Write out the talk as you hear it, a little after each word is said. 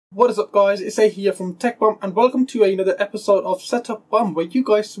What is up guys, it's A here from TechBomb and welcome to another episode of Setup Bomb, where you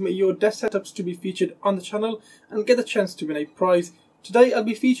guys submit your desk setups to be featured on the channel and get a chance to win a prize. Today I'll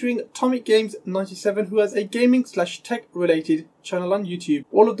be featuring Tommy Games 97, who has a gaming / tech related channel on YouTube.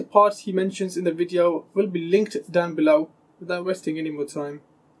 All of the parts he mentions in the video will be linked down below. Without wasting any more time,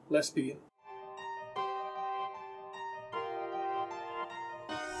 let's begin.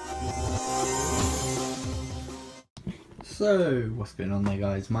 So, what's going on there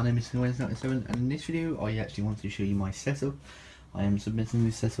guys, my name is InWin 97 and in this video I actually want to show you my setup. I am submitting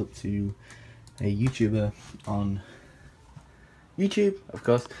this setup to a YouTuber on YouTube, of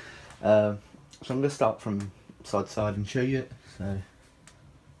course. So I'm going to start from side to side and show you it. So,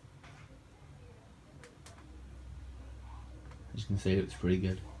 as you can see, it looks pretty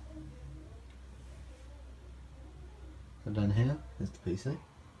good. So down here is the PC.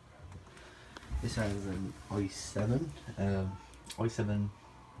 This has an i7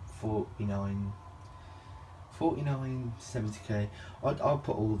 4970K. I'll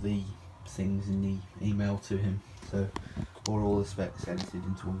put all the things in the email to him, so all the specs edited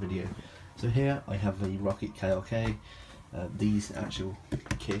into one video. So here I have a Rocket KRK, these actual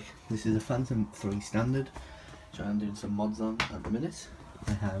kick. This is a Phantom 3 standard, which I'm doing some mods on at the minute.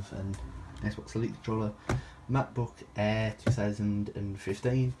 I have an Xbox Elite controller, MacBook Air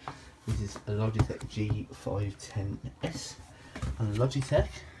 2015. This is a Logitech G510S and a Logitech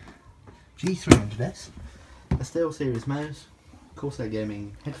G300S, a SteelSeries mouse, Corsair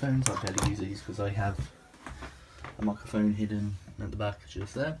Gaming headphones. I barely use these because I have a microphone hidden at the back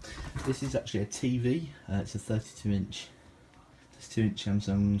just there. This is actually a TV, it's a 32-inch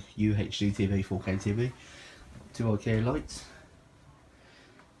Samsung UHD TV, 4K TV, 2 IK lights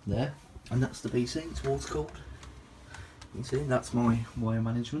there, and that's the PC, it's water cooled. You can see that's my wire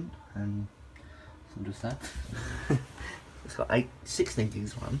management and some just that. It's got 16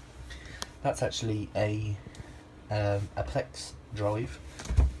 gigs RAM. That's actually a Plex drive.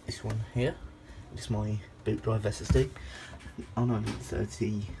 This one here, it's my boot drive SSD. R930, I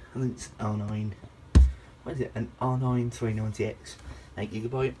think it's R9. What is it? An R9 390X,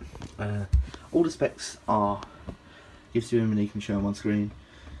 8GB. All the specs are gives to him and he can show them on screen.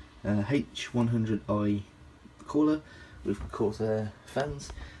 H100i cooler with Corsair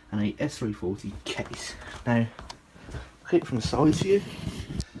fans and a S340 case. Now, look at it from the side view,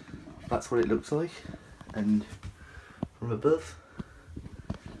 that's what it looks like, and from above,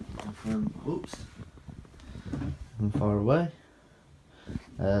 and from far away,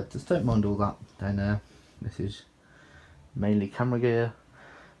 just don't mind all that down there. This is mainly camera gear,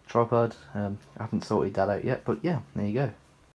 tripod. I haven't sorted that out yet, but yeah, there you go.